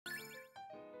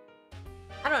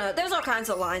I don't know. There's all kinds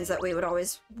of lines that we would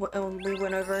always we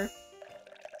went over.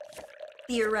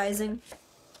 Theorizing.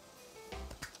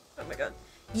 Oh my god.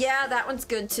 Yeah, that one's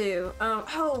good too.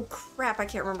 Oh crap, I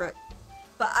can't remember it.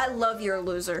 But I love You're a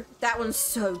Loser. That one's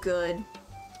so good.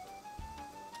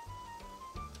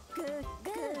 Good.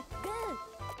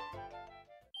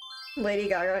 Lady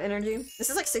Gaga energy. This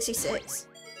is like 66.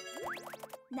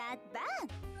 Not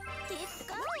bad. Keep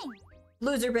going.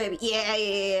 Loser baby.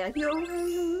 Yeah. You're a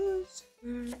loser,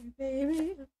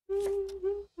 baby.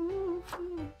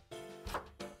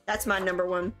 That's my number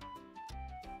one.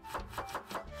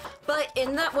 But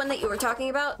in that one that you were talking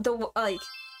about,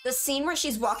 the scene where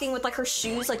she's walking with like her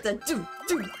shoes, like the do.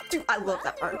 I love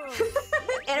that part.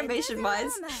 Animation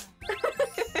wise.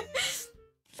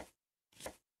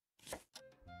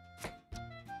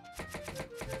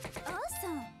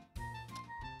 Awesome.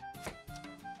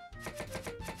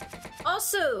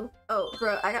 Also, oh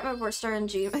bro, I got my 4-star in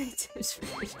G many times for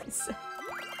myself.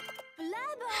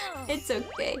 Bravo. It's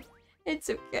okay. It's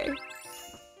okay.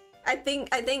 I think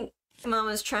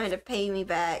Mama's trying to pay me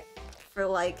back for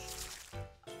like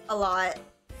a lot.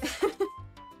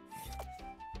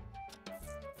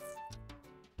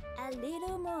 A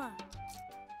little more.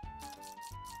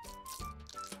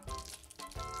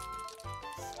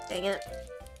 Dang it.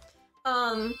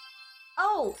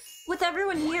 Oh, with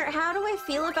everyone here, how do I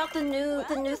feel about the new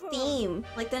theme?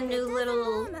 Like the new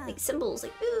little like symbols,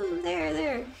 like ooh,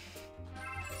 there.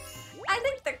 I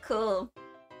think they're cool.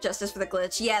 Justice for the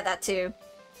glitch. Yeah, that too.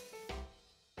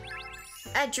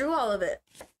 I drew all of it.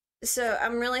 So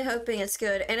I'm really hoping it's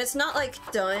good. And it's not like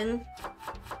done.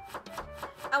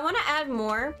 I want to add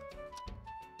more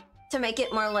to make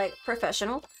it more like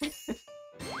professional.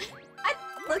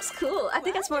 Looks cool. I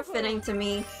think it's more fitting to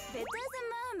me.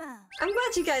 I'm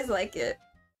glad you guys like it.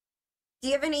 Do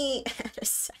you have any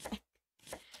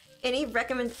any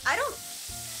recommend? I don't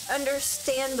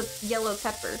understand the yellow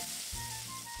pepper.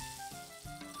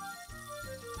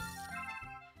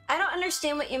 I don't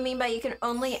understand what you mean by you can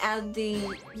only add the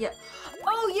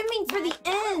Oh, you mean for the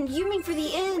end. You mean for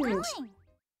the end.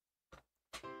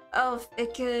 Oh,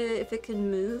 if it could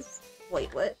move.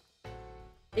 Wait, what?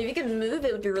 If you could move,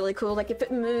 it would be really cool. Like if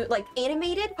it moved, like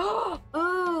animated. Ooh.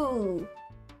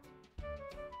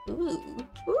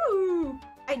 Ooh.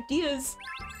 Ideas.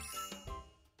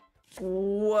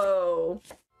 Whoa.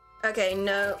 Okay,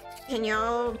 no. Can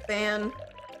y'all ban?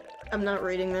 I'm not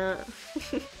reading that.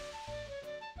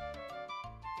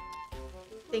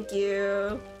 Thank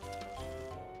you.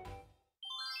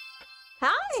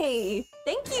 Hi!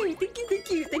 Thank you!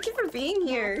 Thank you for being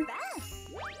here.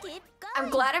 I'm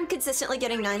glad I'm consistently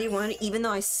getting 91, even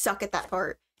though I suck at that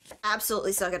part.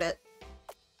 Absolutely suck at it.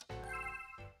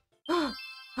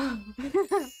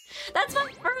 That's my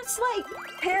first, like,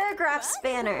 paragraph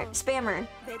spammer.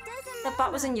 That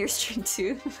bot was in your stream,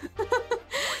 too.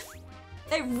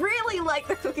 I really like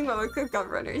the Cooking Mama cook-off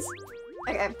runners.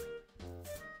 Okay.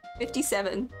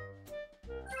 57.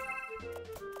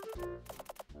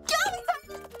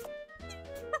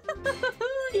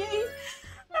 Yay!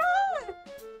 Ah!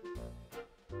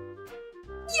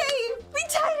 Yay! We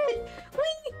tied it! We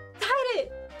tied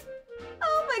it!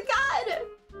 Oh my god!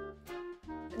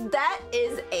 That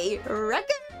is a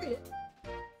record!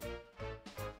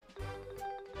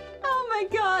 Oh my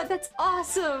god, that's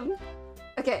awesome!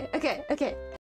 Okay.